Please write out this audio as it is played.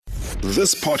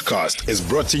This podcast is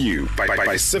brought to you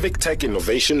by Civic Tech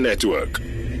Innovation Network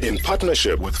in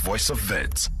partnership with Voice of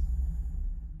Vets.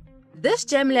 This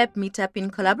GemLab meetup in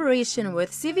collaboration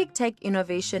with Civic Tech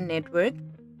Innovation Network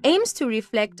aims to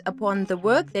reflect upon the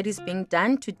work that is being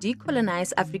done to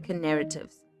decolonize African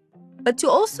narratives, but to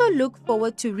also look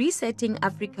forward to resetting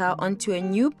Africa onto a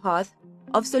new path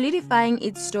of solidifying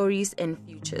its stories and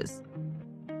futures.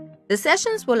 The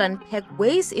sessions will unpack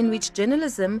ways in which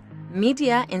journalism,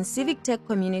 media, and civic tech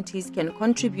communities can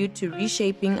contribute to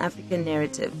reshaping African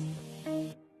narratives.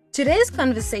 Today's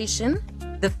conversation,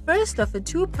 the first of a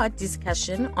two-part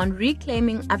discussion on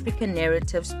reclaiming African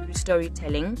narratives through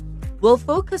storytelling, will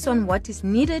focus on what is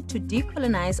needed to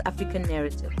decolonize African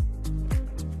narratives.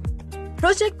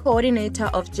 Project coordinator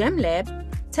of GemLab,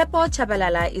 Tepo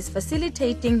Chabalala, is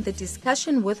facilitating the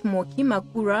discussion with Moki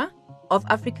Makura of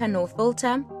Africa No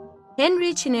Filter,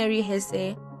 Henry Chineri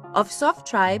Hesse of Soft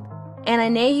Tribe, and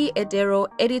Anehi Edero,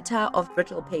 editor of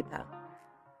Brittle Paper.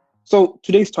 So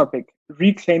today's topic,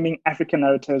 reclaiming African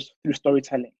narratives through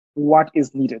storytelling. What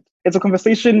is needed? It's a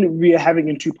conversation we are having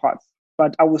in two parts,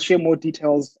 but I will share more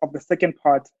details of the second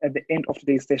part at the end of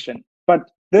today's session. But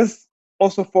this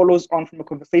also follows on from a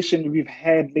conversation we've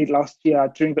had late last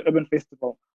year during the Urban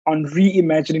Festival on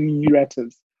reimagining new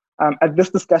narratives. At this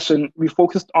discussion, we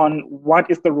focused on what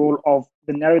is the role of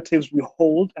the narratives we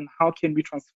hold and how can we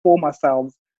transform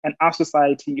ourselves and our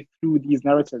society through these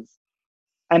narratives.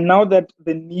 And now that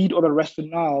the need or the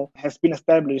rationale has been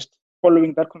established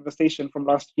following that conversation from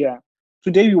last year,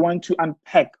 today we want to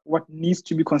unpack what needs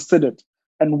to be considered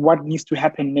and what needs to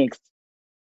happen next.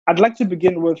 I'd like to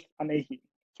begin with Anehi.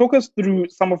 Talk us through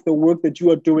some of the work that you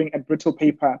are doing at Brittle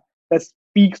Paper that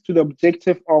speaks to the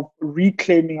objective of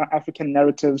reclaiming our African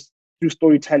narratives through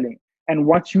storytelling and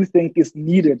what you think is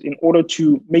needed in order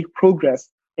to make progress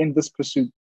in this pursuit.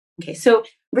 Okay, so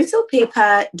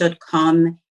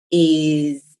brittlepaper.com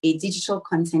is a digital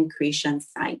content creation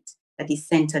site that is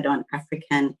centered on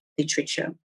African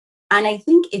literature. And I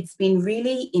think it's been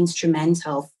really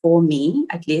instrumental for me,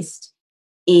 at least,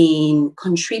 in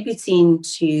contributing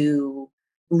to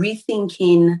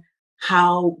rethinking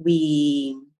how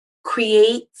we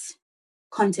create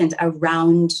content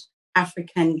around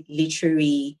African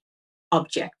literary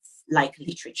objects like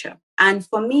literature. And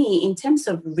for me, in terms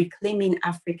of reclaiming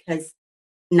Africa's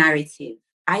narrative,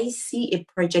 I see a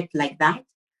project like that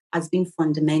as being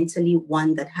fundamentally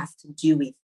one that has to do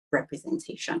with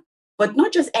representation. But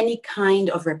not just any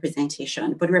kind of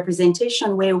representation, but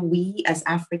representation where we as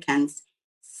Africans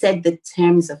set the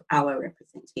terms of our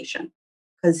representation.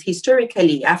 Because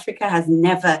historically, Africa has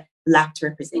never lacked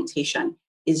representation.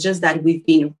 It's just that we've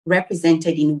been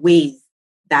represented in ways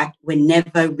that were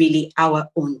never really our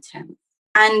own terms.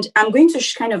 And I'm going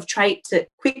to kind of try to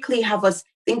quickly have us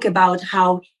think about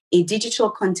how a digital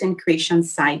content creation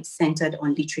site centered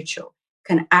on literature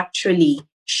can actually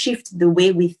shift the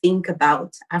way we think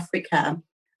about Africa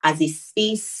as a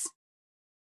space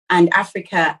and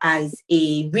Africa as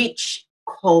a rich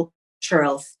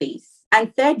cultural space.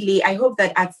 And thirdly, I hope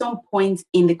that at some point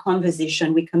in the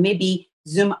conversation, we can maybe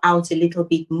zoom out a little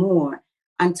bit more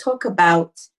and talk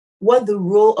about what the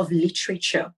role of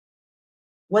literature,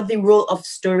 what the role of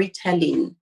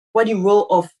storytelling, what the role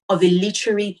of a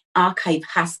literary archive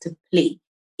has to play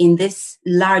in this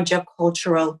larger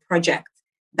cultural project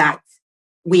that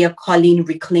we are calling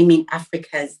Reclaiming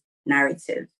Africa's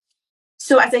Narrative.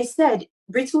 So as I said,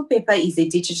 Brittle Paper is a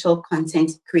digital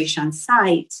content creation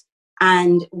site,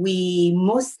 and we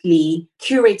mostly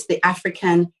curate the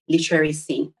African literary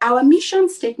scene. Our mission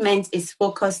statement is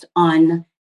focused on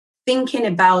thinking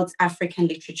about African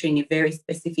literature in a very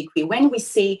specific way. When we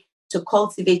say to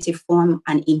cultivate a fun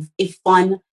and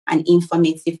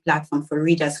informative platform for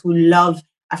readers who love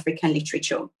African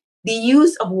literature, the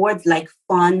use of words like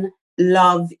fun,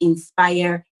 love,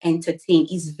 inspire, entertain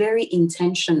is very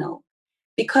intentional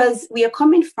because we are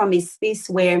coming from a space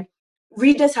where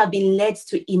readers have been led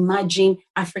to imagine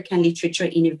African literature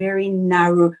in a very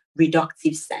narrow,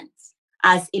 reductive sense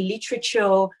as a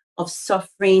literature of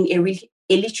suffering,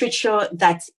 a literature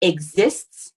that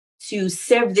exists to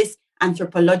serve this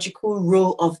anthropological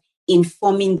role of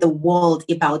informing the world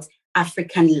about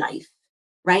African life,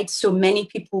 right? So many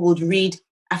people would read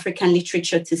African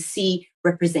literature to see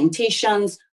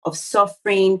representations of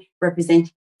suffering,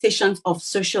 representations of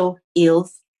social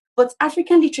ills. But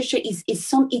African literature it's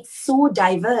so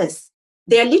diverse.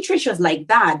 There are literatures like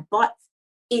that, but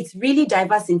it's really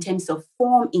diverse in terms of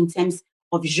form, in terms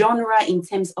of genre, in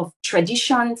terms of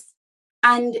traditions.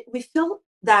 And we felt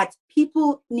that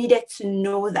people needed to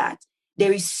know that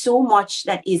there is so much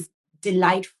that is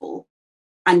delightful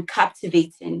and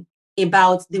captivating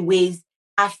about the ways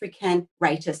African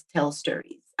writers tell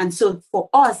stories. And so for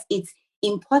us, it's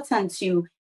important to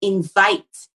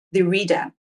invite the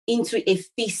reader into a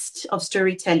feast of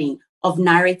storytelling, of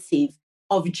narrative,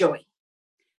 of joy.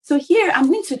 So here I'm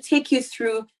going to take you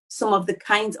through some of the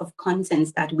kinds of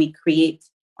contents that we create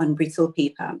on Brittle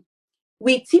Paper.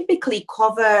 We typically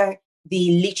cover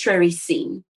the literary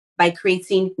scene by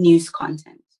creating news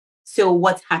content. So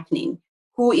what's happening?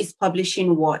 Who is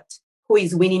publishing what? Who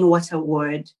is winning what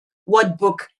award? What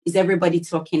book is everybody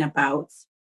talking about?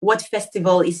 What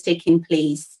festival is taking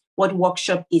place? What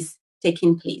workshop is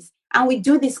taking place? And we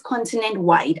do this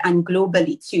continent-wide and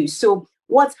globally too. So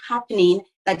what's happening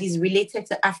that is related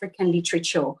to African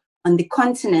literature on the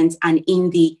continent and in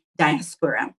the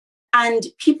diaspora? And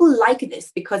people like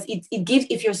this because it gives,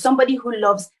 if you're somebody who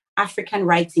loves African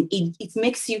writing, it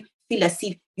makes you feel as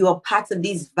if you are part of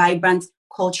this vibrant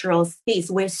cultural space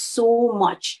where so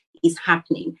much is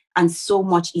happening and so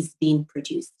much is being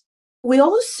produced. We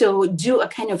also do a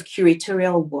kind of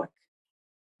curatorial work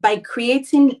by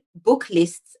creating book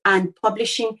lists and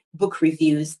publishing book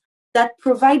reviews that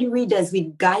provide readers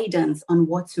with guidance on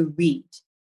what to read.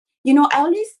 You know, I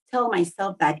always tell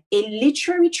myself that a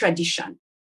literary tradition,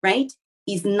 right,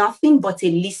 is nothing but a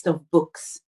list of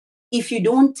books. If you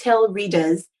don't tell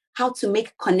readers how to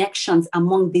make connections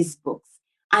among these books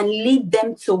and lead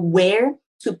them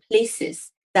to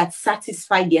places that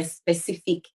satisfy their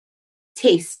specific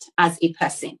taste as a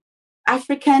person.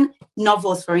 African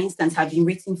novels, for instance, have been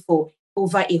written for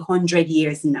over 100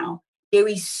 years now. There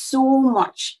is so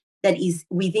much that is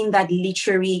within that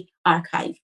literary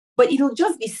archive, but it'll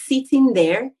just be sitting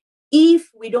there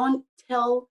if we don't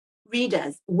tell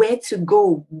readers where to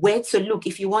go, where to look.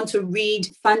 If you want to read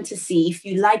fantasy, if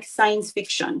you like science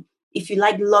fiction, if you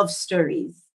like love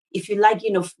stories, if you like,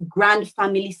 grand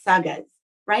family sagas,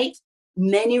 right?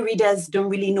 Many readers don't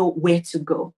really know where to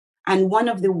go. And one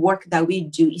of the work that we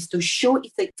do is to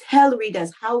tell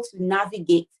readers how to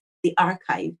navigate the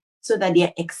archive so that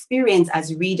their experience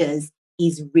as readers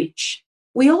is rich.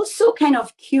 We also kind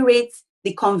of curate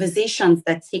the conversations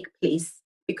that take place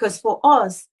because for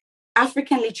us,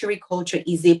 African literary culture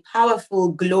is a powerful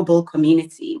global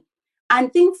community.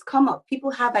 And things come up.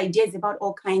 People have ideas about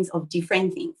all kinds of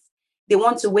different things. They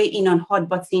want to weigh in on hot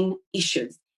button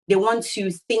issues. They want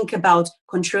to think about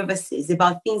controversies,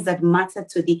 about things that matter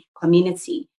to the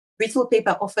community. Brittle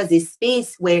Paper offers a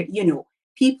space where,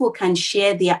 people can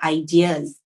share their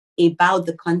ideas about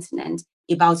the continent,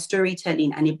 about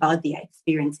storytelling, and about their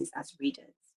experiences as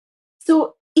readers.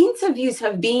 So interviews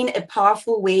have been a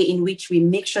powerful way in which we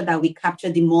make sure that we capture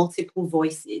the multiple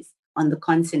voices on the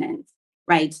continent,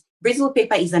 right? Brittle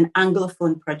Paper is an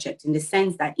Anglophone project in the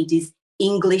sense that it is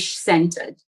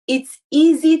English-centered. It's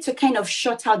easy to kind of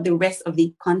shut out the rest of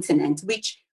the continent,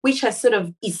 which has sort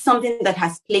of is something that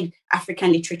has plagued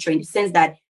African literature in the sense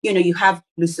that, you have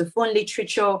Lusophone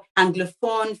literature,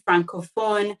 Anglophone,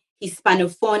 Francophone,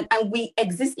 Hispanophone, and we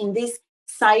exist in these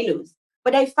silos.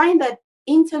 But I find that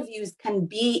interviews can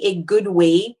be a good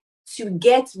way to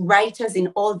get writers in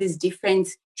all these different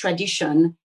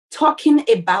traditions talking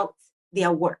about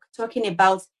their work, talking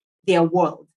about their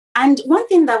world. And one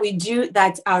thing that we do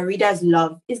that our readers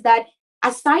love is that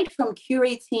aside from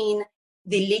curating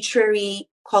the literary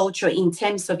culture in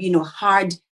terms of,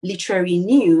 hard literary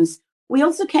news, we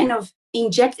also kind of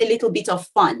inject a little bit of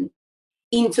fun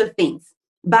into things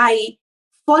by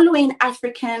following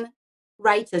African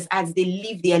writers as they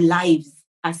live their lives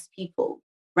as people,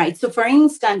 right? So for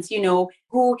instance,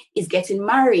 who is getting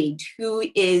married, who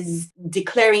is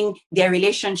declaring their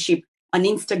relationship on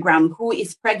Instagram, who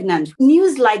is pregnant.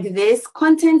 News like this,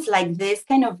 content like this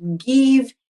kind of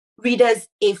give readers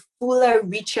a fuller,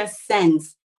 richer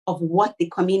sense of what the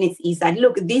community is. That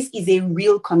look, this is a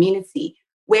real community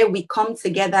where we come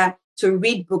together to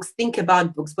read books, think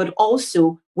about books, but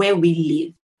also where we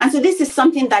live. And so this is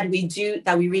something that we do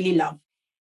that we really love.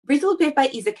 Brittle Paper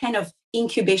is a kind of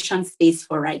incubation space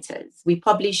for writers. We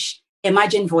publish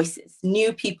emerging voices,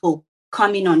 new people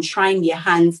coming on, trying their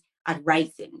hands at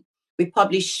writing. We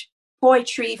publish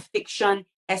poetry, fiction,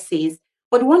 essays.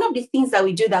 But one of the things that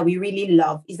we do that we really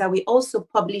love is that we also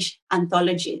publish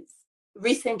anthologies.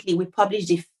 Recently, we published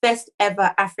the first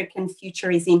ever African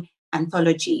Futurism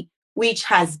anthology, which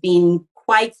has been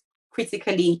quite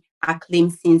critically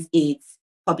acclaimed since its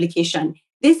publication.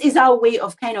 This is our way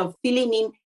of kind of filling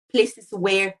in places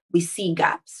where we see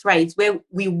gaps, right? Where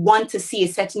we want to see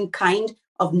a certain kind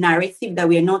of narrative that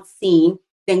we are not seeing,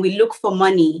 then we look for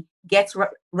money, get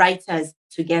writers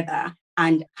together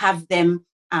and have them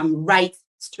write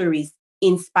stories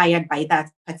inspired by that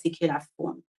particular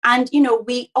form. And,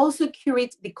 we also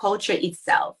curate the culture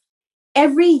itself.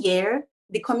 Every year,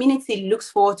 the community looks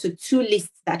forward to two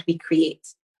lists that we create.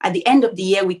 At the end of the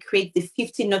year, we create the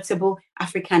 50 notable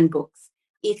African books.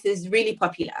 It is really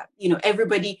popular.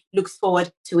 Everybody looks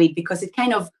forward to it because it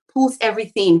kind of pulls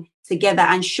everything together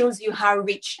and shows you how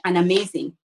rich and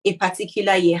amazing a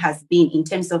particular year has been in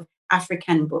terms of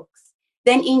African books.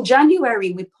 Then in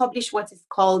January, we publish what is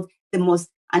called the most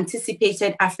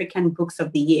anticipated African books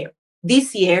of the year.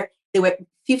 This year, there were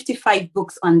 55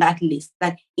 books on that list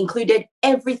that included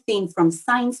everything from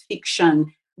science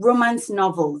fiction, romance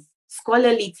novels,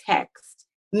 scholarly text,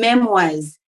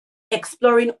 memoirs,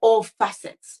 exploring all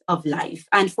facets of life.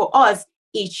 And for us,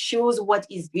 it shows what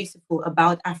is beautiful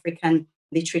about African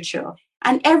literature.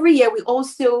 And every year, we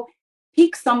also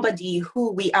pick somebody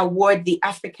who we award the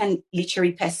African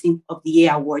Literary Person of the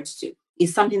Year awards to.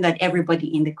 Is something that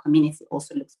everybody in the community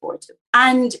also looks forward to.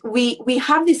 And we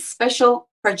have this special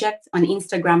project on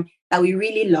Instagram that we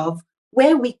really love,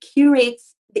 where we curate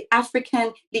the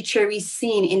African literary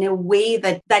scene in a way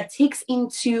that takes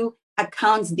into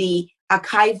account the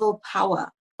archival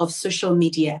power of social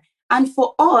media. And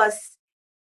for us,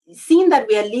 seeing that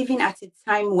we are living at a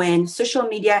time when social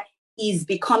media is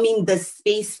becoming the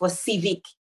space for civic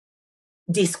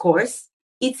discourse,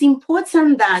 it's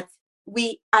important that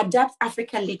we adapt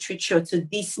African literature to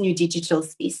these new digital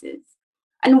spaces.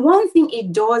 And one thing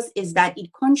it does is that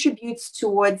it contributes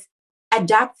towards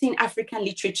adapting African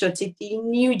literature to the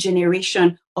new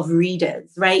generation of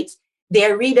readers, right?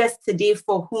 There are readers today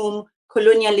for whom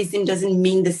colonialism doesn't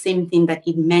mean the same thing that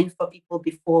it meant for people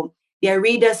before. There are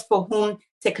readers for whom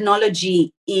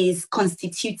technology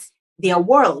constitutes their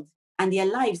world and their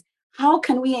lives. How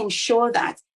can we ensure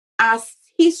that as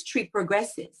history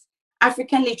progresses,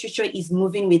 African literature is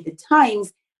moving with the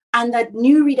times and that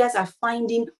new readers are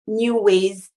finding new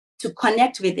ways to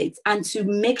connect with it and to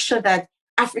make sure that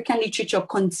African literature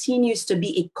continues to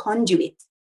be a conduit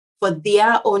for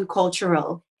their own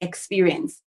cultural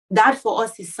experience? That for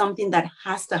us is something that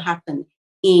has to happen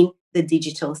in the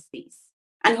digital space.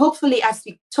 And hopefully, as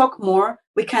we talk more,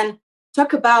 we can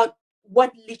talk about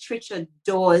what literature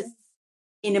does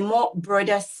in a more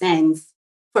broader sense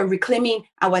for reclaiming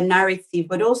our narrative,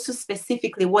 but also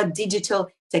specifically what digital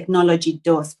technology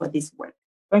does for this work.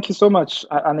 Thank you so much,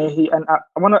 Anehi. And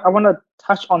I want to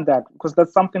touch on that because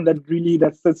that's something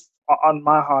that sits on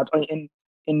my heart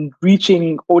in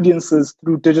reaching audiences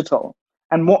through digital.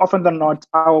 And more often than not,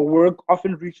 our work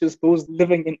often reaches those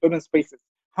living in urban spaces.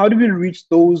 How do we reach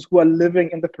those who are living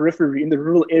in the periphery, in the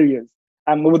rural areas,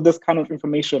 with this kind of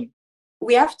information?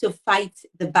 We have to fight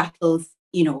the battles,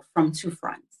 from two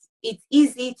fronts. It's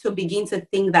easy to begin to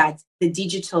think that the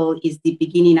digital is the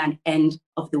beginning and end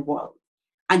of the world,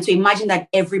 and to imagine that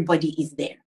everybody is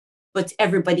there. But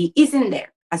everybody isn't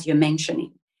there, as you're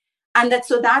mentioning. And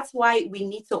that's why we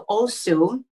need to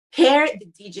also pair the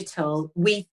digital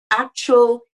with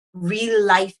actual real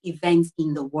life events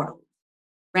in the world,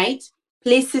 right?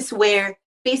 Spaces where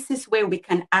we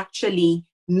can actually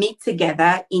meet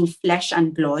together in flesh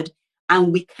and blood,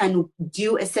 and we can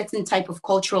do a certain type of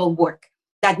cultural work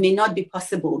that may not be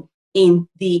possible in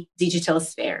the digital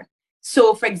sphere.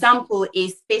 So, for example, a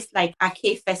space like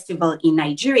Ake Festival in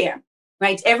Nigeria,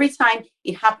 right? Every time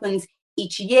it happens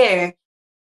each year,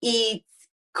 it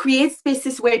creates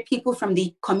spaces where people from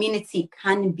the community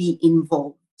can be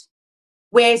involved,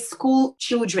 where school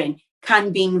children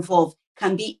can be involved,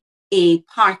 can be a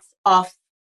part of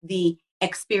the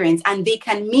experience, and they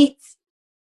can meet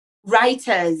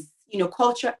writers,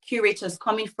 culture curators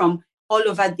coming from all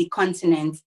over the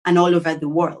continent and all over the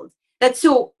world.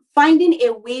 So finding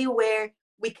a way where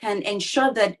we can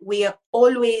ensure that we are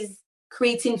always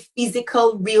creating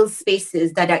physical, real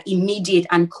spaces that are immediate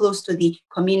and close to the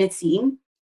community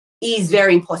is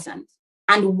very important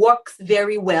and works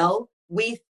very well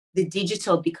with the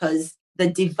digital, because the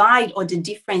divide or the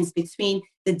difference between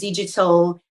the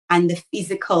digital and the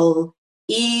physical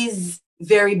is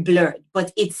very blurred.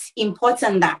 But it's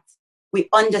important that we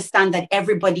understand that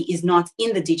everybody is not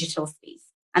in the digital space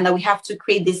and that we have to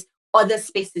create these other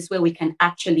spaces where we can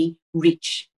actually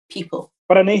reach people.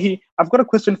 But Anehi, I've got a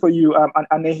question for you,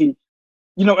 Anehi.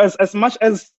 As much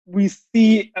as we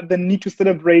see the need to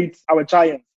celebrate our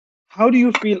giants, how do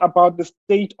you feel about the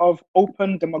state of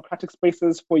open democratic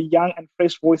spaces for young and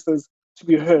fresh voices to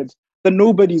be heard? The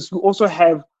nobodies who also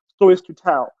have stories to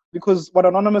tell. Because what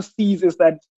Anonymous sees is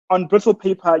that on brittle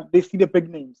paper, they see the big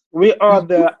names. Where are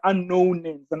the unknown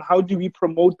names, and how do we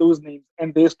promote those names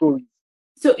and their stories?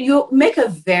 So you make a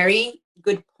very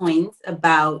good point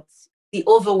about the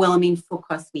overwhelming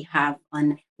focus we have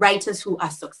on writers who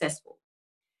are successful.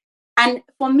 And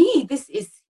for me, this is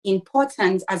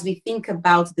important as we think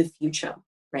about the future,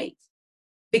 right?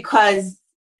 Because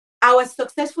our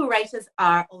successful writers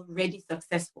are already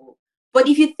successful. But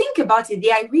if you think about it,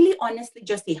 they are really honestly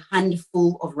just a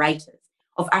handful of writers,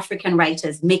 of African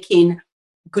writers making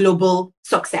global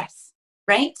success,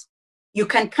 right? You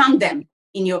can count them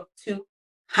in your two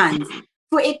hands.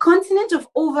 For a continent of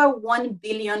over 1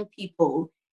 billion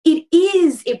people, it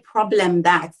is a problem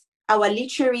that our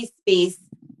literary space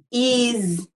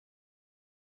is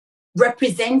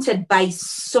represented by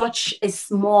such a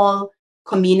small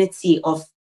community of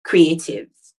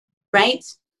creatives, right?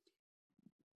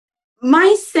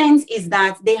 My sense is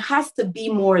that there has to be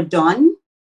more done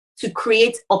to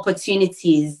create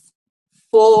opportunities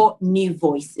for new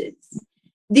voices.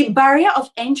 The barrier of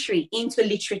entry into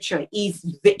literature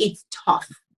it's tough.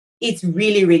 It's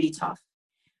really, really tough.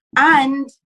 And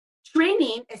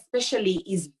training especially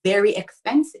is very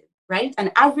expensive, right?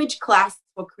 An average class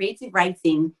for creative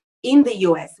writing in the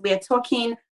US, we are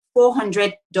talking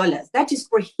 $400. That is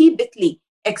prohibitively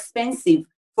expensive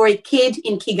for a kid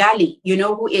in Kigali,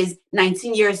 who is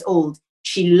 19 years old.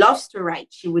 She loves to write.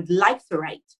 She would like to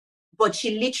write, but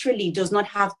she literally does not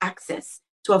have access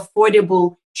to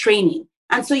affordable training.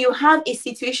 And so you have a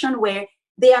situation where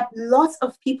there are lots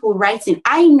of people writing.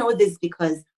 I know this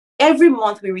because every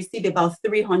month we receive about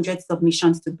 300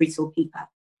 submissions to Brittle Paper.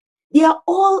 They are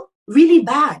all really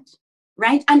bad,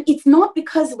 right? And it's not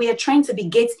because we are trying to be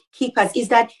gatekeepers, is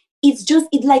that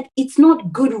it's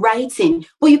not good writing,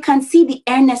 but you can see the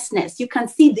earnestness, you can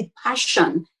see the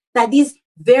passion that these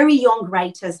very young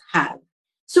writers have.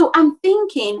 So I'm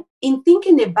thinking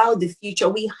about the future,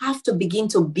 we have to begin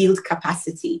to build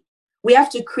capacity. We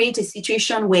have to create a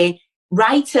situation where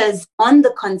writers on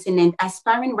the continent,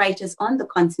 aspiring writers on the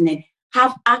continent,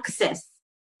 have access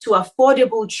to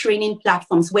affordable training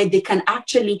platforms where they can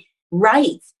actually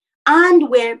write and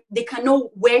where they can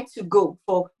know where to go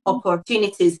for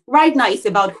opportunities. Right now, it's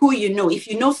about who you know. If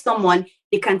you know someone,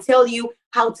 they can tell you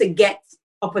how to get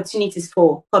opportunities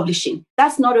for publishing.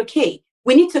 That's not okay.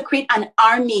 We need to create an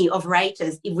army of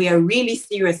writers if we are really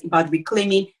serious about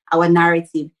reclaiming our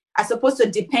narrative, as opposed to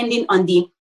depending on the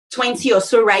 20 or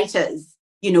so writers,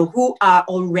 who are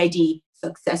already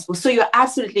successful. So you're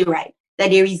absolutely right that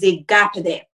there is a gap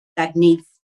there that needs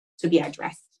to be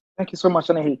addressed. Thank you so much,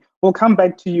 Anehi. We'll come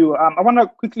back to you. I want to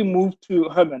quickly move to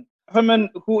Herman. Herman,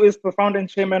 who is the founder and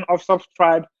chairman of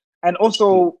Subscribe and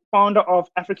also founder of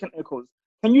African Echoes.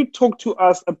 Can you talk to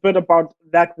us a bit about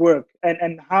that work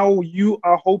and how you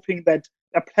are hoping that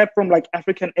a platform like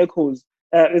African Echoes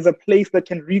is a place that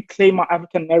can reclaim our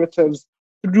African narratives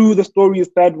through the stories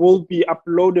that will be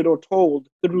uploaded or told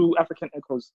through African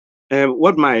Echoes?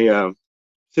 What my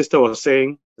sister was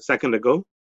saying a second ago,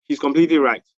 she's completely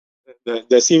right.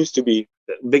 There seems to be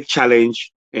a big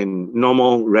challenge in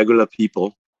normal, regular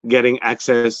people getting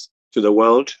access to the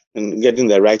world and getting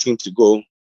their writing to go,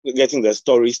 getting their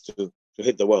stories to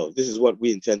hit the world. This is what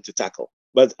we intend to tackle.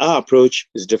 But our approach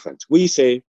is different. We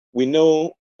say we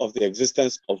know of the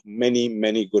existence of many,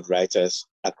 many good writers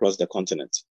across the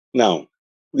continent. Now,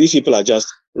 these people are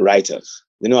just writers.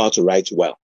 They know how to write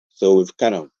well. So we've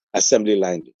kind of assembly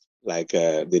lined it like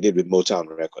they did with Motown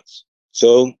Records.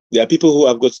 So there are people who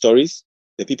have good stories.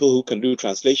 There are people who can do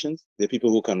translations. There are people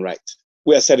who can write.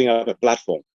 We are setting up a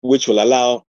platform which will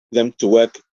allow them to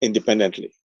work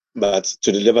independently, but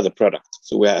to deliver the product.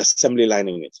 So we are assembly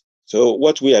lining it. So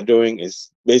what we are doing is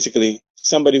basically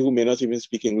somebody who may not even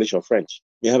speak English or French.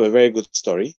 They have a very good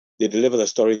story. They deliver the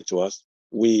story to us.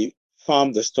 We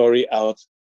farm the story out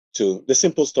to the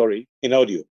simple story in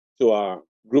audio to our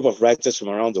group of writers from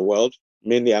around the world,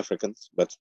 mainly Africans,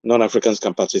 but non-Africans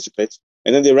can participate.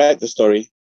 And then they write the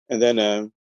story, and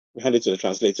then we hand it to the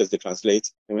translators, they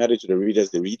translate, and we hand it to the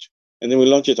readers, they read. And then we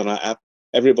launch it on our app.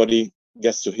 Everybody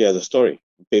gets to hear the story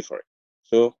and pay for it.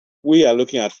 So we are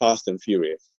looking at fast and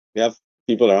furious. We have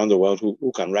people around the world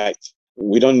who can write.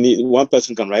 We don't need, one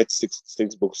person can write six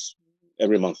books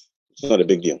every month. It's not a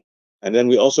big deal. And then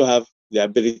we also have the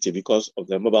ability, because of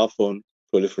the mobile phone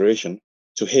proliferation,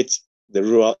 to hit the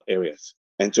rural areas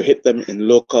and to hit them in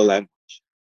local language.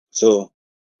 So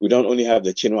we don't only have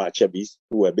the Chinua Achebes,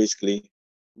 who were basically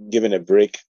given a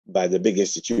break by the big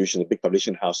institutions, the big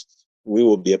publishing houses. We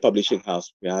will be a publishing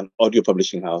house. We are an audio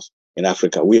publishing house in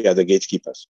Africa. We are the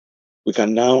gatekeepers. We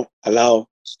can now allow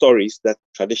stories that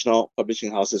traditional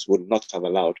publishing houses would not have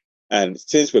allowed. And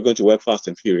since we're going to work fast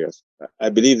and furious, I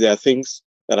believe there are things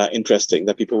that are interesting,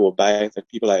 that people will buy, that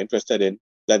people are interested in,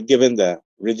 that given the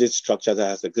rigid structure that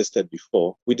has existed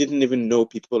before, we didn't even know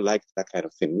people liked that kind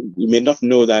of thing. We may not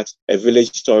know that a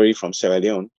village story from Sierra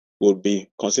Leone would be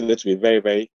considered to be very,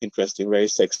 very interesting, very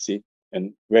sexy,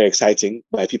 and very exciting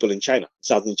by people in China,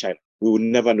 southern China. We would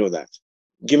never know that.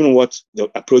 Given what the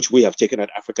approach we have taken at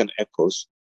African Echoes,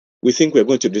 we think we're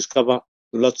going to discover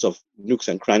lots of nooks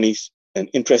and crannies and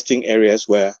interesting areas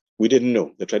where we didn't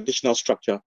know. The traditional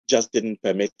structure just didn't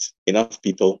permit enough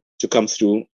people to come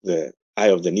through the eye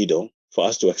of the needle for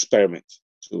us to experiment,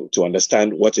 to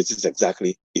understand what it is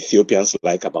exactly Ethiopians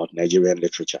like about Nigerian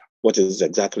literature, what it is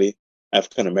exactly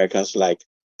African Americans like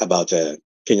about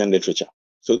Kenyan literature.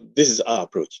 So this is our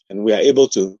approach. And we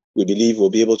believe we'll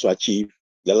be able to achieve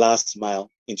the last mile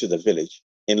into the village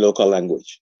in local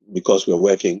language because we're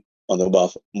working on the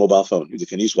mobile phone. If they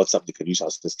can use WhatsApp, they can use our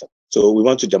system. So we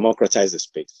want to democratize the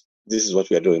space. This is what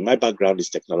we are doing. My background is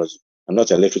technology. I'm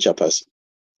not a literature person.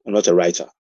 I'm not a writer.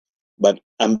 But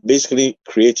I'm basically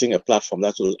creating a platform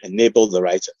that will enable the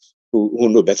writers who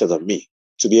know better than me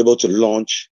to be able to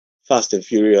launch fast and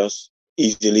furious,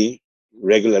 easily,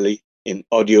 regularly in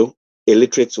audio.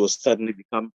 Illiterates will suddenly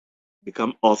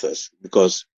become authors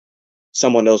because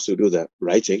someone else will do the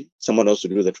writing, someone else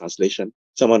will do the translation,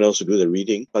 someone else will do the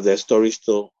reading, but their story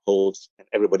still holds and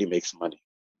everybody makes money.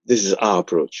 This is our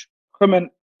approach. Herman,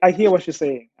 I hear what you're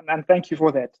saying, and thank you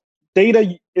for that.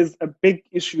 Data is a big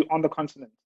issue on the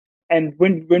continent. And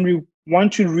when we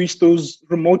want to reach those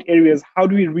remote areas, how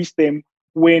do we reach them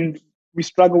when we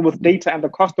struggle with data and the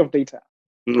cost of data?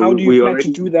 How do you plan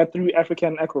to do that through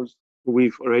African Echoes?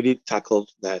 We've already tackled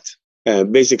that.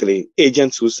 Basically,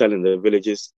 agents who sell in the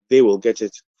villages, they will get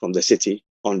it from the city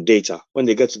on data. When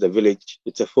they get to the village,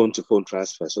 it's a phone-to-phone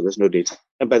transfer, so there's no data.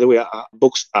 And by the way, our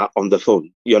books are on the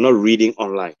phone. You're not reading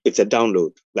online. It's a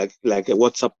download, like a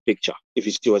WhatsApp picture, if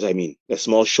you see what I mean. A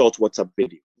small, short WhatsApp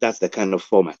video. That's the kind of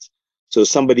format. So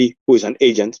somebody who is an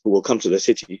agent who will come to the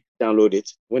city, download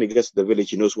it. When he gets to the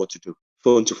village, he knows what to do.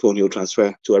 Phone to phone, he'll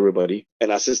transfer to everybody.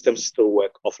 And our systems still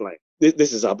work offline.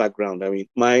 This is our background. I mean,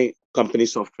 my company,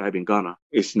 Soft Tribe in Ghana,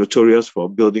 is notorious for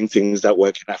building things that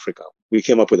work in Africa. We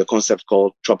came up with a concept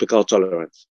called tropical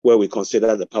tolerance, where we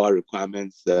consider the power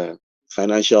requirements, the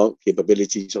financial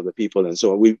capabilities of the people, and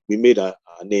so on. We made our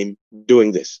name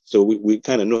doing this. So we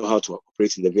kind of know how to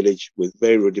operate in the village with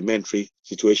very rudimentary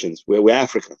situations where we're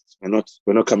Africans.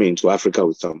 We're not coming into Africa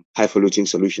with some highfalutin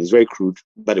solutions. Very crude,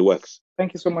 but it works.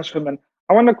 Thank you so much, Herman.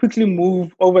 I want to quickly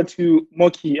move over to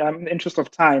Moki in the interest of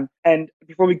time. And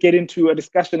before we get into a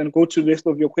discussion and go to the rest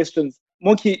of your questions,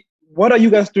 Moki, what are you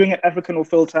guys doing at Africa No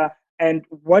Filter, and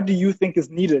what do you think is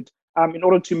needed in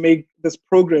order to make this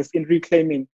progress in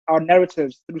reclaiming our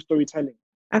narratives through storytelling?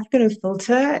 Africa No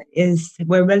Filter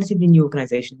we're a relatively new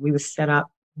organization. We were set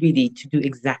up really to do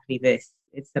exactly this.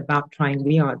 It's about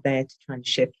we are there to try and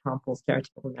shift harmful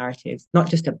stereotypical narratives, not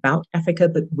just about Africa,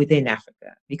 but within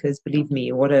Africa. Because believe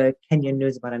me, what a Kenyan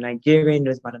knows about a Nigerian,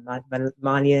 knows about a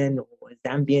Malian or a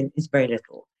Zambian is very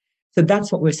little. So that's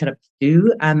what we're set up to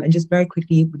do. And just very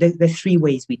quickly, there are 3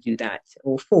 ways we do that,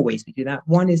 or 4 ways we do that.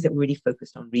 One is that we're really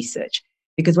focused on research.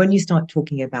 Because when you start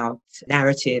talking about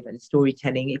narrative and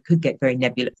storytelling, it could get very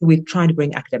nebulous. We're trying to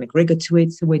bring academic rigor to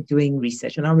it. So we're doing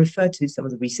research. And I'll refer to some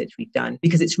of the research we've done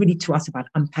because it's really to us about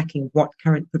unpacking what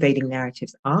current prevailing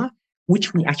narratives are,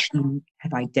 which we actually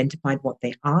have identified what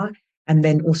they are, and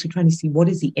then also trying to see what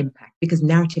is the impact, because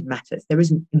narrative matters. There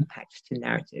is an impact to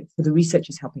narrative. So the research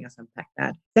is helping us unpack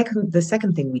that. The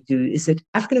second thing we do is that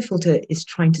Africa No Filter is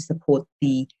trying to support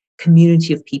the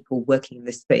community of people working in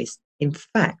this space. In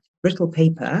fact, Brittle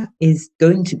Paper is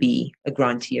going to be a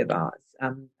grantee of ours,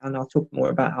 and I'll talk more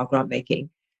about our grant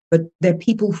making. But there are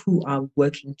people who are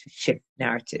working to shift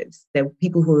narratives. There are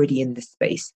people who are already in this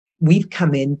space. We've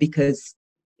come in because,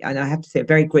 and I have to say, I'm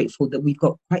very grateful that we've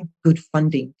got quite good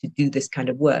funding to do this kind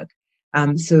of work.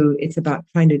 So it's about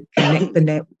trying to connect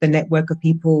the network of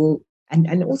people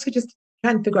and also just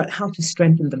trying to figure out how to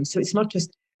strengthen them. So it's not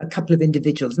just a couple of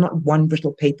individuals, not one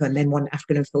Brittle Paper and then one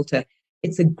Africa No Filter.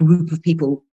 It's a group of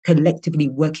people collectively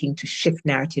working to shift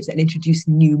narratives and introduce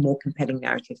new, more compelling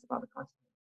narratives about the continent.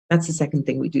 That's the second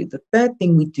thing we do. The third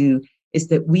thing we do is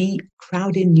that we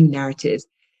crowd in new narratives.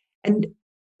 And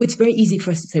it's very easy for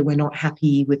us to say we're not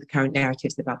happy with the current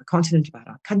narratives about the continent, about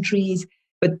our countries,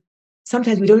 but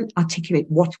sometimes we don't articulate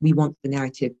what we want the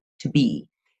narrative to be.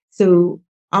 So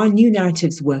our new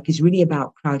narratives work is really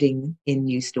about crowding in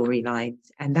new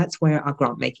storylines, and that's where our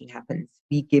grant making happens.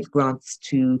 We give grants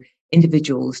to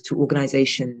individuals, to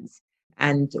organizations,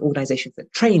 and organizations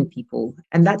that train people.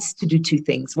 And that's to do 2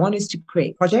 things. One is to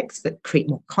create projects that create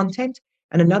more content.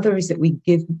 And another is that we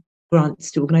give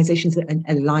grants to organizations that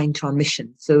align to our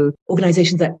mission. So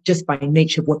organizations that just by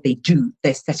nature of what they do,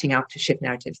 they're setting out to shift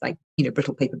narratives, like,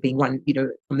 Brittle Paper being one, from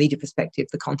a media perspective,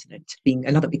 the continent being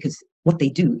another, because what they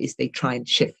do is they try and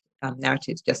shift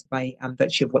narratives just by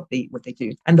virtue of what they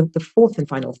do. And the fourth and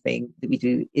final thing that we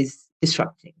do is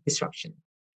disruption.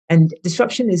 And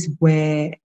disruption is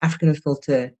where Africa No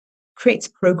Filter creates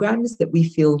programs that we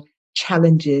feel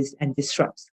challenges and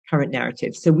disrupts current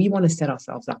narratives. So we want to set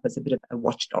ourselves up as a bit of a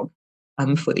watchdog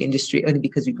for the industry, only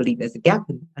because we believe there's a gap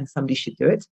and somebody should do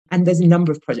it. And there's a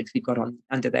number of projects we've got on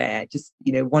under there. Just,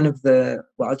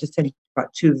 I'll just tell you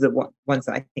about two of the ones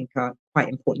that I think are quite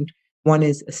important. One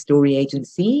is a story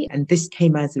agency, and this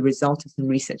came as a result of some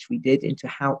research we did into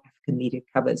how African media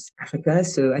covers Africa.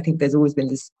 So I think there's always been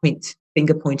this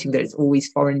finger pointing that it's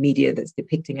always foreign media that's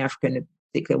depicting Africa in a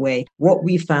particular way. What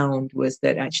we found was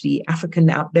that actually African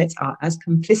outlets are as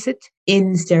complicit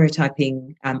in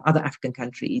stereotyping other African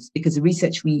countries, because the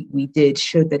research we did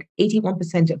showed that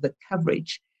 81% of the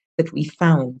coverage that we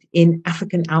found in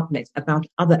African outlets about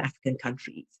other African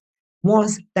countries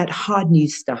was that hard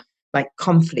news stuff like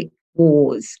conflict,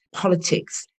 wars,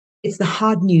 politics. It's the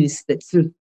hard news that sort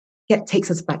of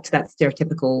takes us back to that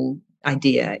stereotypical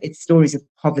idea. It's stories of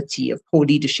poverty, of poor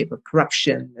leadership, of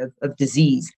corruption, of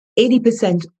disease.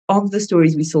 80% of the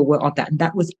stories we saw were of that, and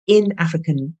that was in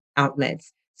African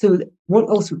outlets. So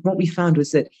what we found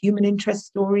was that human interest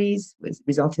stories was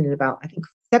resulting in about, I think,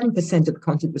 7% of the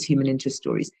content was human interest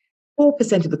stories.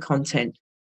 4% of the content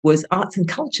was arts and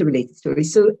culture related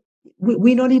stories. So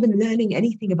we're not even learning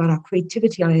anything about our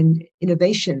creativity and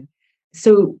innovation.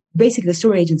 So basically, the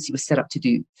story agency was set up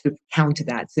to counter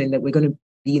that, saying that we're going to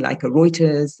be like a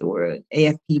Reuters or an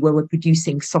AFP, where we're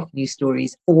producing soft news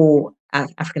stories for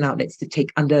African outlets to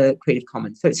take under Creative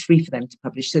Commons. So it's free for them to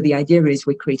publish. So the idea is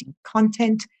we're creating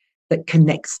content that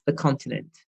connects the continent.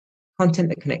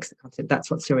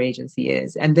 That's what story agency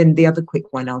is. And then the other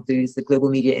quick one I'll do is the Global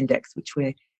Media Index, which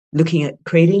we're looking at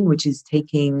creating, which is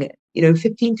taking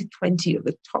 15 to 20 of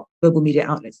the top global media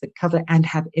outlets that cover and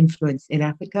have influence in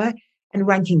Africa and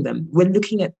ranking them. We're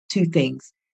looking at two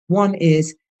things. One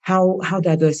is how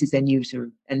diverse is their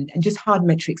newsroom, and just hard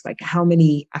metrics like how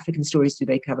many African stories do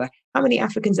they cover? How many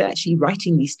Africans are actually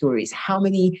writing these stories? How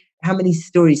many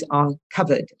stories are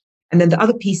covered? And then the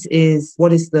other piece is,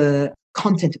 what is the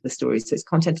content of the story? So it's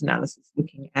content analysis,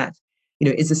 looking at,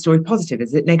 is the story positive?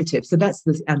 Is it negative? So that's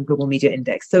the Global Media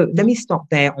Index. So let me stop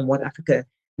there on what Africa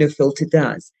No Filter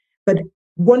does. But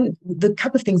the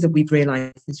couple of things that we've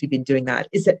realized since we've been doing that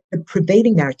is that the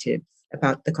prevailing narratives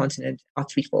about the continent are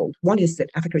threefold. One is that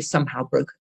Africa is somehow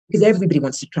broken because everybody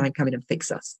wants to try and come in and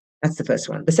fix us. That's the first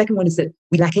one. The second one is that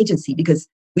we lack agency because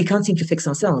we can't seem to fix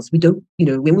ourselves. We don't,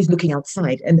 we're always looking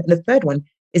outside. And the third one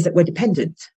is that we're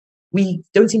dependent. We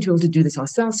don't seem to be able to do this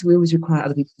ourselves, so we always require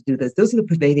other people to do this. Those are the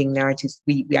prevailing narratives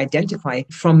we identify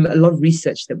from a lot of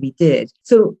research that we did.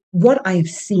 So what I've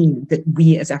seen that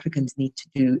we as Africans need to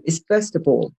do is, first of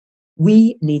all,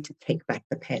 we need to take back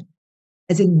the pen.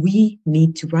 As in, we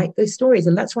need to write those stories.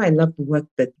 And that's why I love the work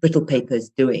that Brittle Paper is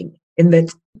doing, in that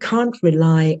you can't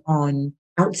rely on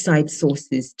outside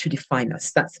sources to define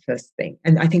us. That's the first thing.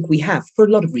 And I think we have, for a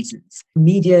lot of reasons.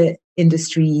 Media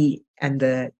industry and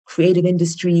the creative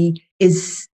industry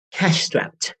is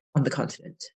cash-strapped on the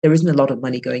continent. There isn't a lot of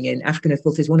money going in. Africa No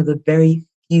Filter is one of the very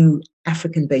few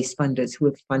African-based funders who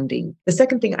are funding. The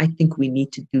second thing I think we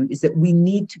need to do is that we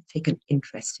need to take an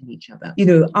interest in each other.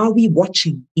 Are we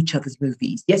watching each other's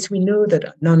movies? Yes, we know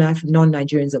that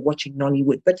non-Nigerians are watching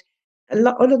Nollywood, but a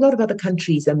lot of other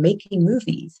countries are making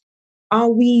movies. Are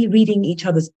we reading each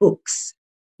other's books?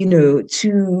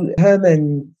 To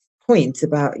Herman's point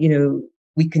about,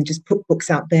 we can just put books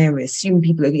out there and assume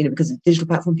people are, because of digital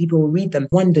platform, people will read them.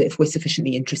 Wonder if we're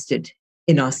sufficiently interested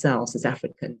in ourselves as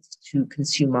Africans to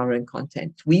consume our own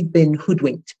content. We've been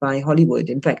hoodwinked by Hollywood.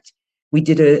 In fact, we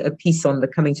did a piece on the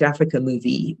Coming to Africa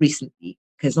movie recently,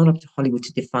 because it's not up to Hollywood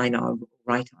to define our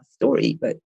story,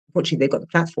 but unfortunately they've got the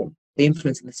platform, the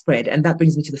influence and the spread. And that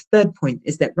brings me to the third point,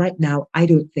 is that right now, I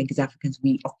don't think as Africans,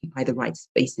 we occupy the right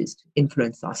spaces to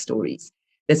influence our stories.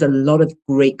 There's a lot of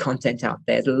great content out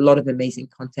there. There's a lot of amazing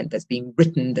content that's being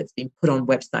written, that's being put on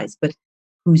websites, but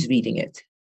who's reading it?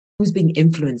 Who's being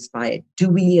influenced by it? Do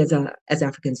we as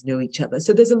Africans know each other?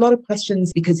 So there's a lot of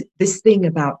questions, because this thing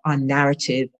about our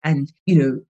narrative and,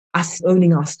 us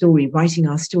owning our story, writing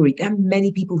our story, there are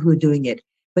many people who are doing it,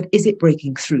 but is it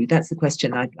breaking through? That's the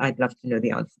question I'd love to know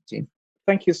the answer to.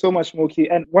 Thank you so much, Moki.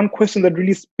 And one question that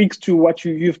really speaks to what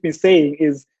you've been saying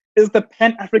is the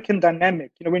Pan-African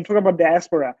dynamic, when you talk about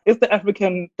diaspora, is the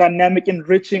African dynamic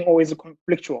enriching or is it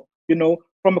conflictual?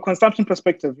 From a consumption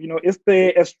perspective, is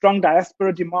there a strong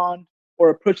diaspora demand or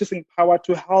a purchasing power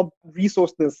to help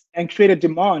resource this and create a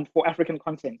demand for African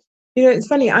content? It's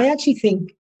funny. I actually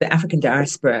think the African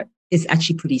diaspora is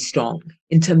actually pretty strong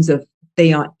in terms of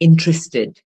they are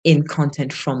interested in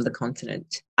content from the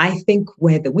continent. I think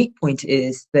where the weak point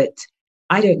is that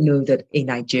I don't know that a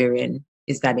Nigerian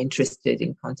is that interested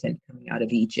in content coming out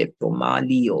of Egypt or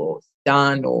Mali or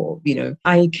Sudan or,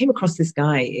 I came across this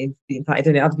guy, in fact, I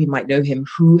don't know, other people might know him,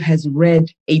 who has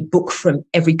read a book from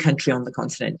every country on the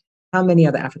continent. How many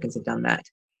other Africans have done that?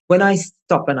 When I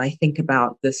stop and I think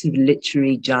about the sort of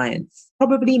literary giants,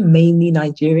 probably mainly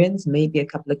Nigerians, maybe a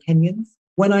couple of Kenyans.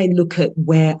 When I look at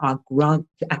where our grant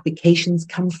applications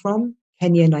come from,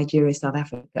 Kenya, Nigeria, South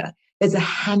Africa, there's a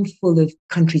handful of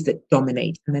countries that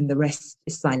dominate, and then the rest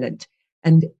is silent.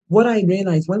 And what I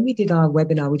realized when we did our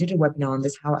webinar, we did a webinar on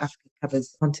this, How Africa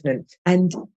Covers the Continent,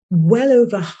 and well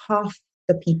over half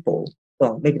the people,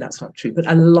 well, maybe that's not true, but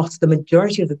the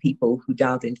majority of the people who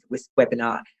dialed into this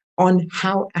webinar on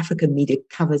how Africa media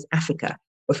covers Africa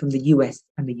were from the US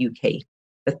and the UK.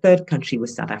 The third country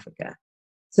was South Africa.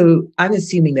 So I'm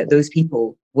assuming that those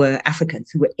people were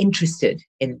Africans who were interested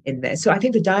in this. So I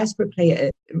think the diaspora play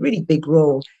a really big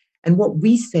role. And what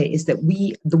we say is that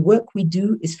the work we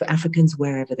do is for Africans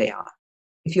wherever they are.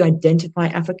 If you identify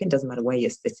African, doesn't matter where you're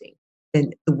sitting,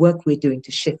 then the work we're doing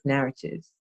to shift narratives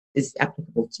is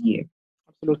applicable to you.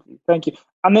 Absolutely. Thank you.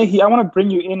 Amehi, I want to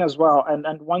bring you in as well and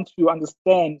want to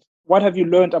understand, what have you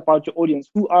learned about your audience?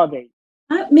 Who are they?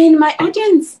 I mean, my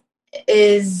audience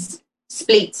is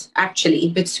split actually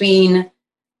between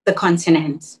the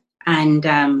continent and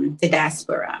the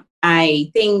diaspora.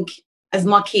 I think, as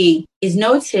Moki is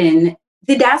noting,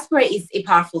 the diaspora is a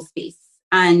powerful space.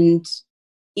 And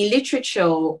in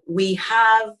literature, we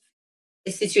have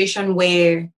a situation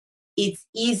where it's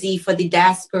easy for the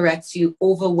diaspora to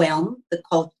overwhelm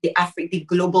the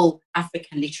global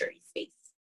African literary space.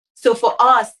 So for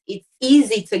us, it's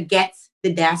easy to get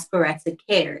the diaspora to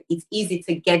care. It's easy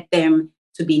to get them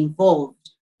to be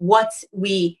involved. What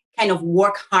we kind of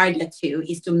work harder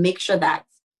to is to make sure that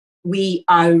we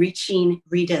are reaching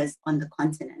readers on the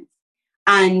continent.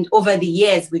 And over the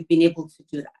years, we've been able to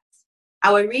do that.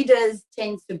 Our readers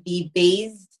tend to be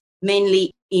based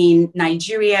mainly in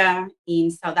Nigeria, in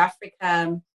South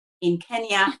Africa, in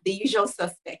Kenya, the usual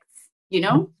suspects,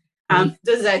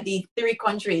 Those are the three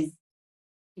countries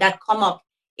that come up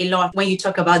a lot when you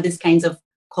talk about these kinds of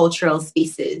cultural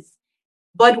spaces.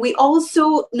 But we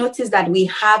also notice that we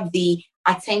have the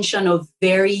attention of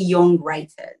very young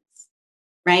writers,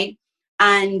 right?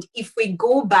 And if we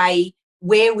go by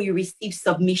where we receive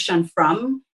submission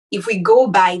from, if we go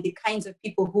by the kinds of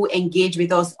people who engage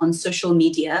with us on social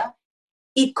media,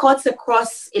 it cuts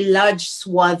across a large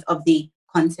swath of the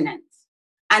continent.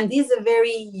 And these are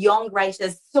very young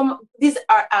writers. These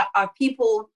are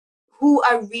people who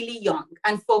are really young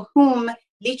and for whom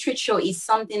literature is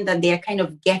something that they're kind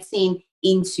of getting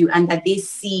into and that they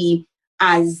see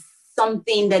as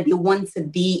something that they want to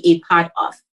be a part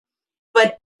of.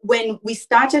 But when we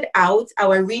started out,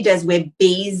 our readers were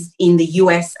based in the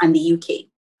US and the UK.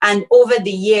 And over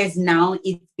the years now,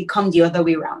 it's become the other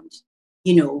way around.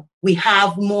 We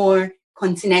have more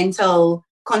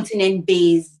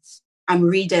continent-based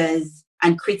readers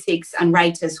and critics and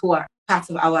writers who are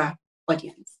part of our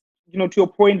audience. To your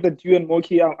point that you and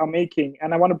Moki are making,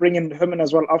 and I want to bring in Herman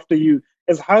as well after you,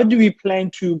 is how do we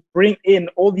plan to bring in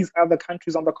all these other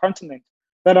countries on the continent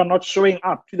that are not showing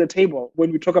up to the table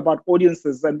when we talk about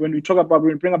audiences and when we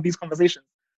bring up these conversations?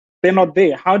 They're not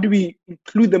there. How do we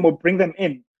include them or bring them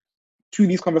in to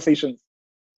these conversations?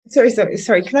 Sorry.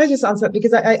 Can I just answer that?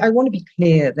 Because I want to be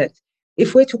clear that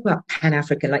if we're talking about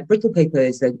Pan-African, like Brittle Paper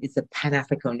is a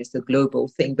Pan-African, it's a global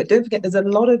thing. But don't forget, there's a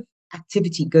lot of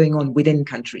activity going on within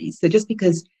countries. So just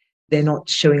because they're not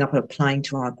showing up or applying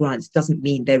to our grants doesn't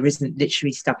mean there isn't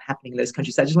literary stuff happening in those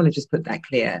countries. So I just want to put that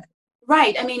clear.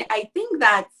 Right. I mean, I think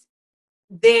that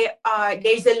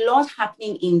there's a lot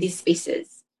happening in these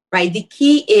spaces, right? The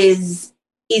key is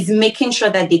making sure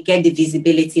that they get the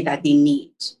visibility that they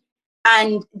need.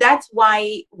 And that's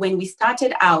why when we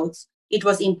started out, it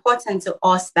was important to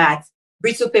us that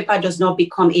Brittle Paper does not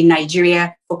become a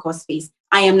Nigeria focus space.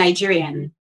 I am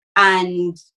Nigerian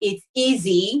and it's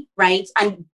easy, right?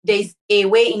 And there's a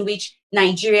way in which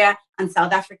Nigeria and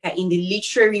South Africa in the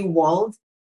literary world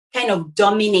kind of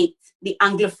dominate the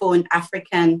Anglophone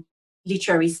African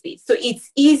literary space. So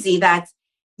it's easy that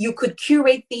you could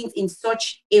curate things in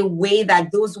such a way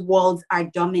that those worlds are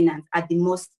dominant, are the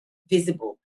most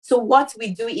visible. So what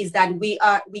we do is that we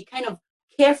kind of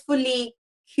carefully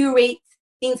curate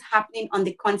things happening on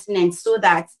the continent so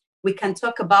that we can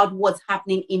talk about what's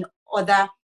happening in other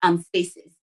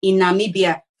spaces. In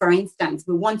Namibia, for instance,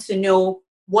 we want to know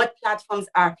what platforms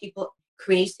are people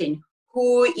creating,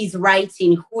 who is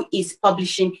writing, who is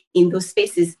publishing in those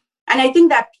spaces. And I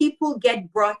think that people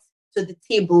get brought to the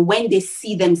table when they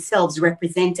see themselves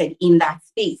represented in that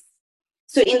space.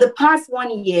 So in the past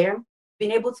 1 year,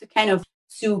 been able to kind of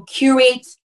to curate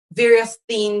various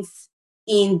things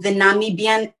in the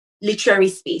Namibian literary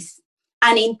space.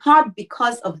 And in part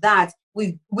because of that,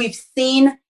 we've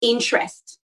seen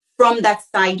interest from that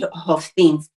side of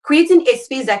things, creating a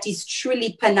space that is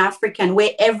truly Pan-African,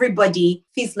 where everybody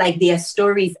feels like their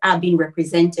stories are being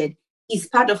represented, is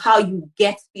part of how you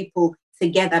get people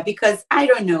together. Because I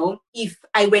don't know, if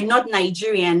I were not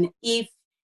Nigerian, if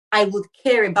I would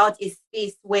care about a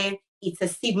space where it's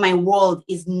as if my world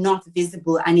is not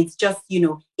visible and it's just,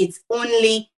 it's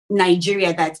only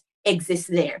Nigeria that exists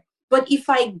there. But if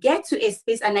I get to a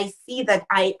space and I see that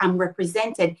I am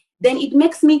represented, then it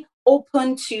makes me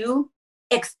open to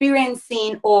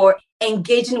experiencing or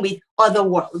engaging with other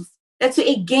worlds. That's so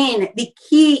again, the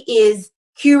key is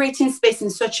curating space in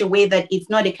such a way that it's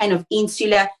not a kind of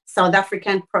insular South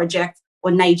African project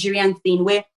or Nigerian thing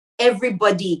where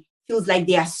everybody feels like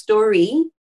their story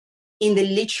in the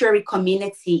literary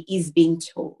community is being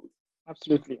told.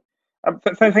 Absolutely.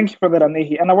 Thank you for that,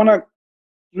 Anehi. And I want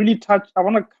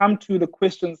to come to the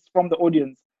questions from the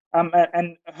audience.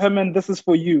 And Herman, this is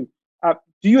for you.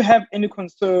 Do you have any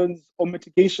concerns or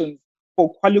mitigations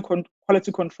for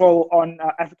quality control on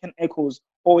African echoes,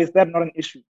 or is that not an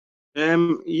issue?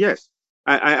 Yes,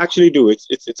 I actually do.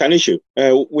 It's an issue.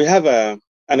 We have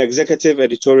an executive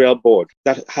editorial board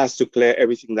that has to clear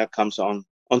everything that comes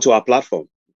onto our platform.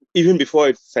 Even before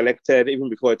it's selected, even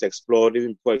before it's explored,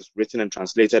 even before it's written and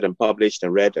translated and published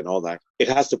and read and all that, it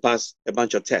has to pass a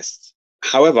bunch of tests.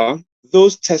 However,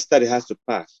 those tests that it has to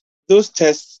pass, those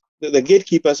tests, the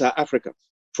gatekeepers are Africans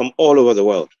from all over the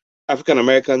world. African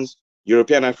Americans,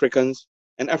 European Africans,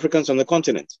 and Africans on the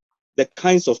continent. The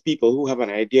kinds of people who have an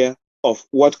idea of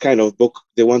what kind of book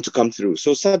they want to come through.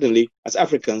 So suddenly, as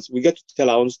Africans, we get to tell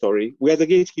our own story. We are the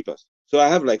gatekeepers. So I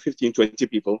have like 15, 20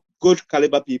 people, good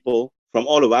caliber people from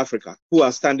all over Africa who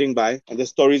are standing by, and the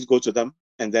stories go to them,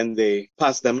 and then they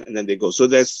pass them, and then they go. So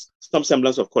there's some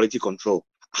semblance of quality control.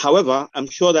 However, I'm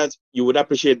sure that you would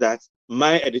appreciate that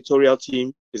my editorial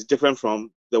team is different from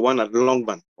the one at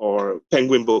Longman or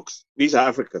Penguin Books. These are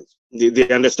Africans. They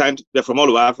understand they're from all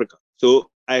over Africa. So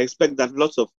I expect that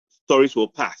lots of stories will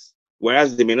pass,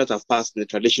 whereas they may not have passed in the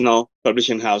traditional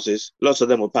publishing houses. Lots of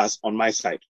them will pass on my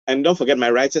side. And don't forget, my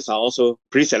writers are also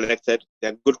pre-selected.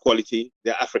 They're good quality.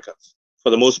 They're Africans for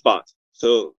the most part.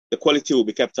 So the quality will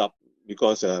be kept up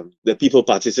because the people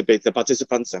participate, the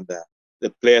participants and the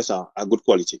players are good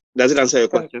quality. Does it answer your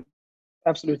question?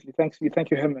 Absolutely. Thank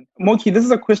you, Herman. Moki, this is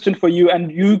a question for you,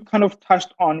 and you kind of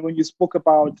touched on when you spoke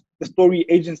about the story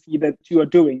agency that you are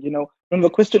doing. And the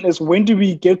question is, when do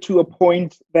we get to a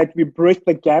point that we break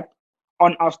the gap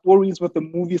on our stories with the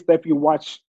movies that we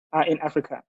watch in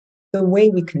Africa? The way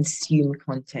we consume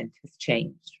content has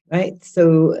changed, right?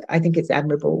 So I think it's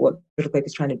admirable what Brittle Paper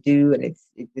is trying to do, and it's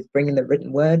bringing the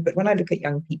written word. But when I look at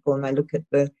young people and I look at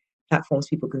the platforms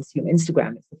people consume,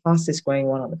 Instagram is the fastest growing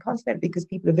one on the continent because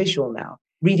people are visual now.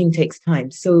 Reading takes time.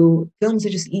 So films are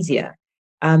just easier.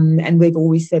 And we've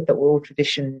always said that we're all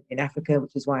tradition in Africa,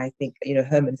 which is why I think,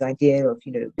 Herman's idea of,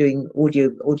 doing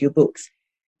audio books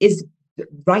is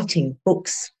writing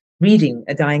books, reading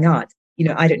a dying art.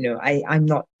 I don't know. I'm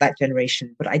not that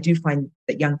generation, but I do find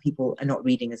that young people are not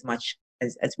reading as much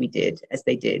as they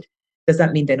did. Does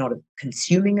that mean they're not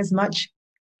consuming as much?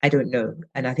 I don't know.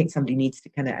 And I think somebody needs to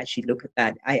kind of actually look at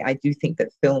that. I do think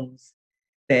that films,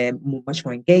 they're much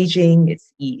more engaging.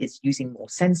 It's using more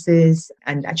senses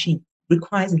and actually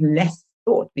requires less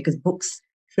thought because books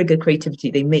trigger creativity.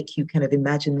 They make you kind of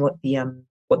imagine what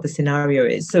the scenario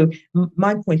is. So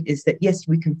my point is that, yes,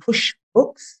 we can push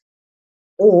books,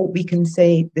 or we can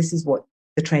say this is what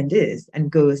the trend is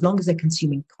and go as long as they're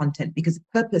consuming content, because the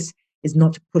purpose is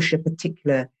not to push a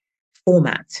particular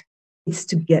format. It's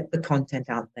to get the content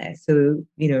out there. So,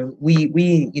 we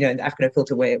in the African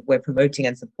Filter, we're promoting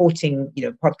and supporting,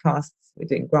 podcasts. We're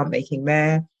doing grant making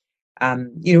there.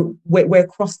 We're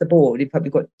across the board. We've probably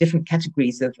got different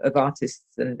categories of artists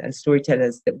and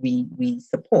storytellers that we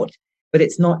support, but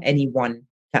it's not any one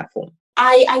platform.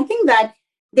 I think that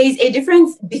there's a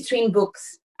difference between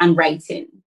books and writing,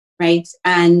 right?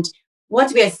 And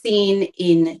what we are seeing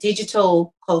in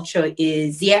digital culture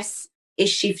is, yes, a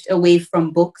shift away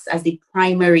from books as the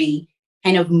primary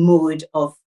kind of mode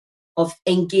of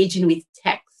engaging with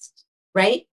text,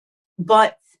 right?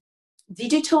 But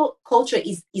digital culture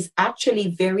is actually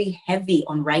very heavy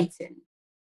on writing,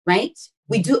 right?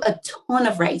 We do a ton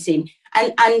of writing.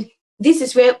 And this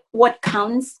is where what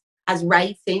counts as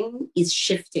writing is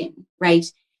shifting, right?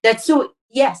 So,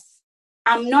 yes,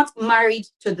 I'm not married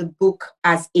to the book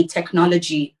as a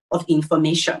technology of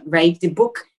information, right? The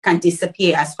book can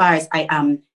disappear as far as I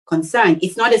am concerned.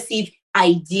 It's not as if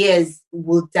ideas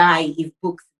will die if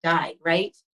books die,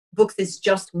 right? books is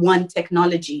just one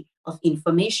technology of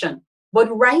information.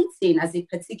 But writing as a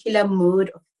particular mode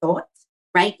of thought,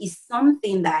 right, is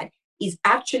something that is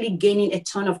actually gaining a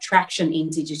ton of traction in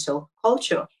digital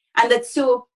culture. And that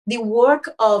so the work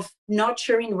of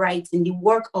nurturing writing, the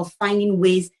work of finding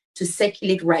ways to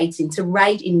circulate writing, to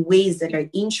write in ways that are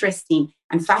interesting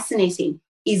and fascinating,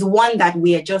 is one that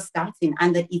we are just starting,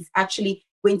 and that it's actually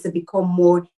going to become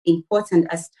more important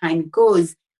as time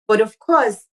goes. But of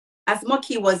course, as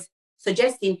Moki was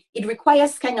suggesting, it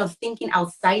requires kind of thinking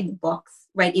outside the box,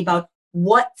 right, about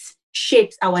what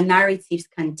shapes our narratives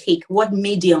can take, what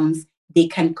mediums they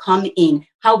can come in,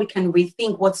 how we can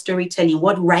rethink what storytelling,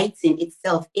 what writing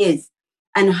itself is,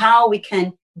 and how we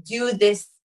can do this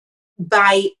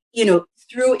by,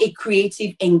 through a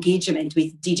creative engagement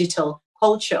with digital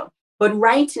culture. But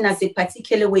writing as a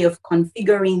particular way of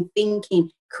configuring, thinking,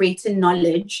 creating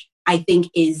knowledge, I think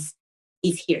is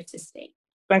here to stay.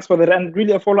 Thanks for that. And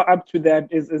really a follow-up to that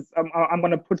is I'm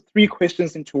going to put 3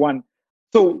 questions into one.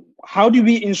 So how do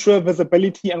we ensure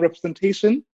visibility and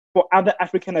representation for other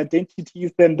African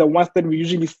identities than the ones that we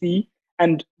usually see?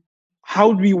 And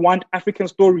how do we want African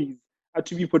stories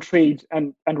to be portrayed,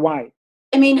 and why?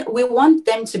 I mean, we want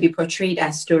them to be portrayed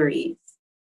as stories,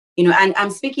 and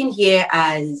I'm speaking here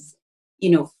as,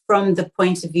 from the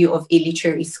point of view of a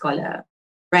literary scholar,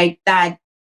 right? That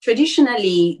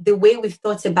traditionally, the way we've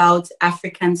thought about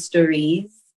African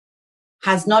stories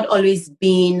has not always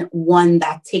been one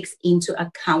that takes into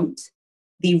account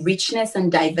the richness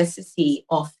and diversity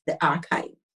of the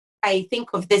archive. I think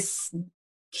of this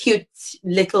cute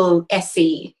little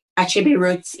essay Achebe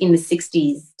wrote in the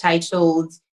 60s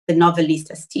titled The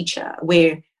Novelist as Teacher,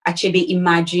 where Achebe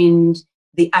imagined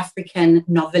the African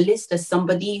novelist as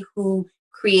somebody who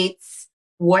creates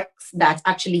works that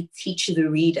actually teach the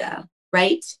reader,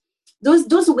 right?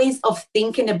 Those ways of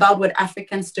thinking about what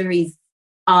African stories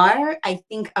are, I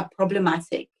think, are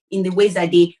problematic in the ways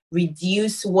that they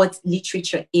reduce what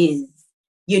literature is,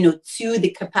 to the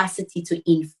capacity to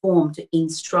inform, to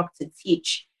instruct, to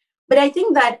teach. But I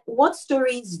think that what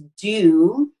stories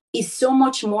do is so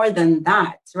much more than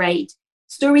that, right?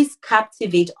 Stories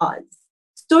captivate us.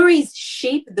 Stories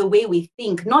shape the way we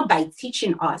think, not by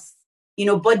teaching us,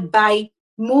 but by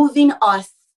moving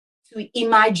us to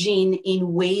imagine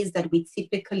in ways that we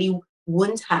typically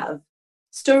wouldn't have.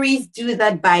 Stories do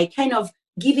that by kind of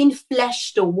giving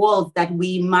flesh to worlds that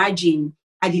we imagine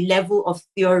at the level of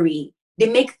theory. They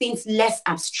make things less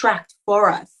abstract for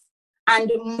us.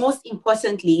 And most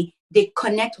importantly, they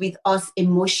connect with us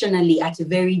emotionally at a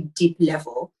very deep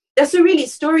level. So really,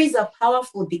 stories are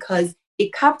powerful because they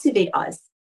captivate us.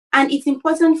 And it's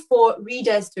important for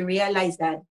readers to realize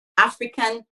that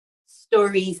African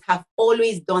stories have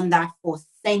always done that for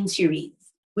centuries.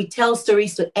 We tell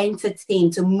stories to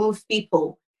entertain, to move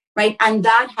people, right? And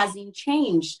that hasn't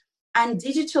changed. And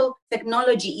digital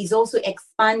technology is also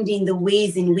expanding the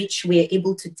ways in which we're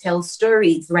able to tell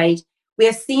stories, right? We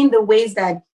are seeing the ways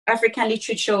that African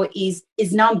literature is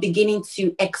now beginning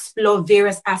to explore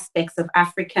various aspects of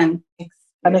African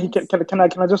experience. And can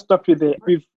I just stop you there?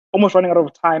 We've almost running out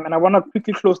of time, and I want to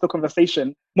quickly close the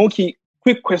conversation. Moki,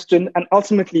 quick question, and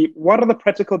ultimately, what are the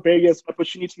practical barriers and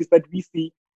opportunities that we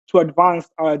see to advance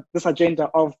this agenda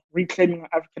of reclaiming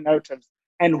African narratives,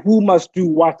 and who must do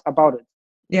what about it?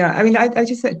 Yeah, I mean, I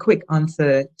just a quick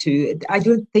answer to, I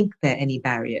don't think there are any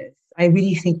barriers. I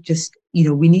really think just,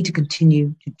 we need to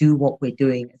continue to do what we're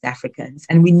doing as Africans.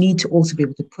 And we need to also be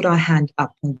able to put our hand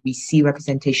up when we see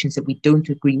representations that we don't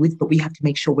agree with, but we have to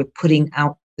make sure we're putting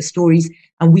out the stories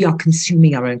and we are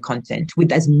consuming our own content.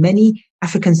 With as many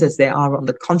Africans as there are on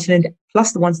the continent,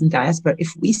 plus the ones in diaspora,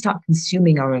 if we start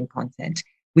consuming our own content,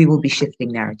 we will be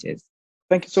shifting narratives.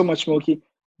 Thank you so much, Moki.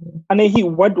 Anehi,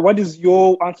 what is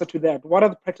your answer to that? What are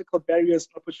the practical barriers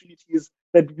and opportunities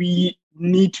that we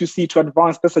need to see to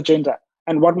advance this agenda?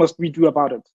 And what must we do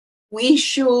about it? We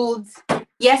should,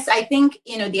 yes, I think,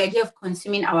 the idea of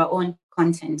consuming our own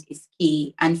content is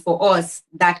key. And for us,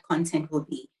 that content will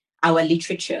be our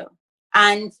literature.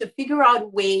 And to figure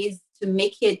out ways to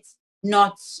make it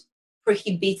not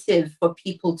prohibitive for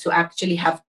people to actually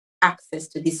have access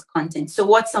to this content. So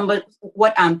what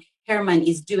Herman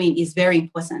is doing is very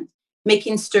important,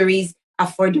 making stories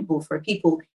affordable for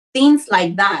people. Things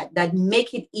like that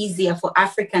make it easier for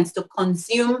Africans to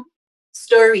consume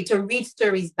to read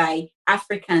stories by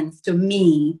Africans, to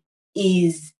me,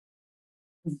 is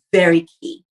very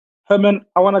key. Herman,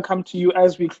 I want to come to you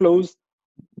as we close.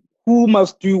 Who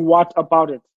must do what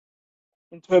about it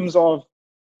in terms of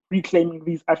reclaiming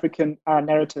these African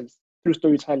narratives through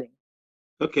storytelling?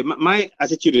 Okay, my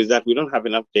attitude is that we don't have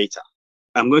enough data.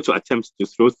 I'm going to attempt to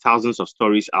throw thousands of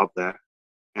stories out there,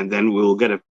 and then we'll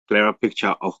get a clearer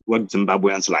picture of what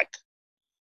Zimbabweans like,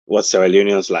 what Sierra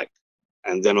Leoneans like.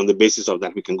 And then on the basis of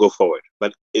that, we can go forward.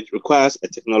 But it requires a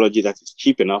technology that is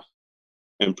cheap enough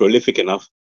and prolific enough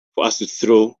for us to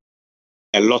throw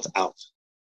a lot out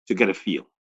to get a feel.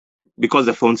 Because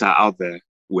the phones are out there,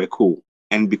 we're cool.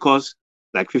 And because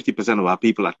like 50% of our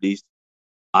people at least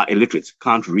are illiterate,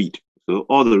 can't read. So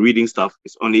all the reading stuff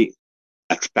is only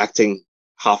attracting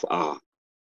half our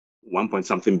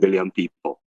 1-point-something billion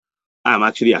people. I'm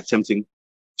actually attempting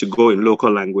to go in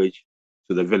local language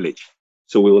to the village.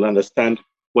 So we will understand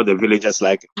what the villagers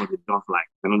like and what they don't like.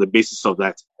 And on the basis of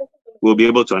that, we'll be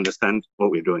able to understand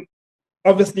what we're doing.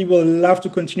 Obviously, we'll love to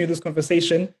continue this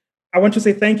conversation. I want to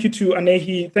say thank you to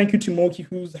Anehi, thank you to Moki,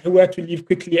 who had to leave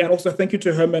quickly, and also thank you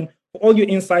to Herman for all your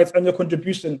insights and your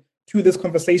contribution to this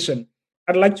conversation.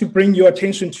 I'd like to bring your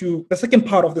attention to the second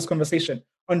part of this conversation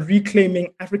on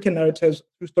reclaiming African narratives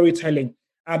through storytelling.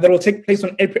 That will take place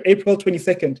on April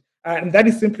 22nd, and that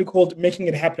is simply called Making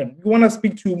It Happen. We want to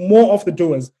speak to more of the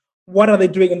doers. What are they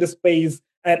doing in this space,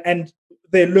 and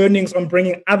their learnings on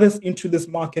bringing others into this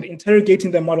market,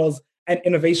 interrogating their models and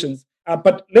innovations.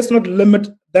 But let's not limit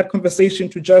that conversation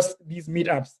to just these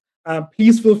meetups.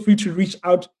 Please feel free to reach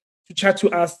out, to chat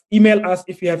to us, email us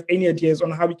if you have any ideas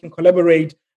on how we can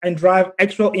collaborate and drive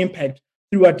actual impact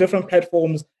through our different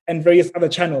platforms and various other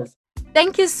channels.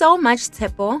 Thank you so much,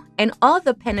 Tshepo, and all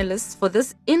the panelists for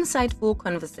this insightful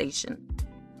conversation.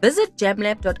 Visit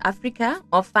gemlab.africa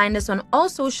or find us on all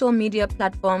social media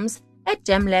platforms at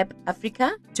GemLab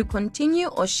Africa to continue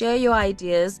or share your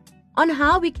ideas on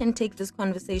how we can take this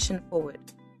conversation forward.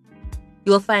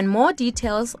 You'll find more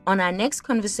details on our next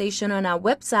conversation on our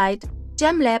website,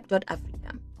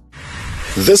 gemlab.africa.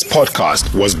 This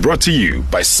podcast was brought to you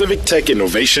by Civic Tech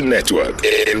Innovation Network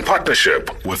in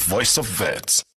partnership with Voice of Vets.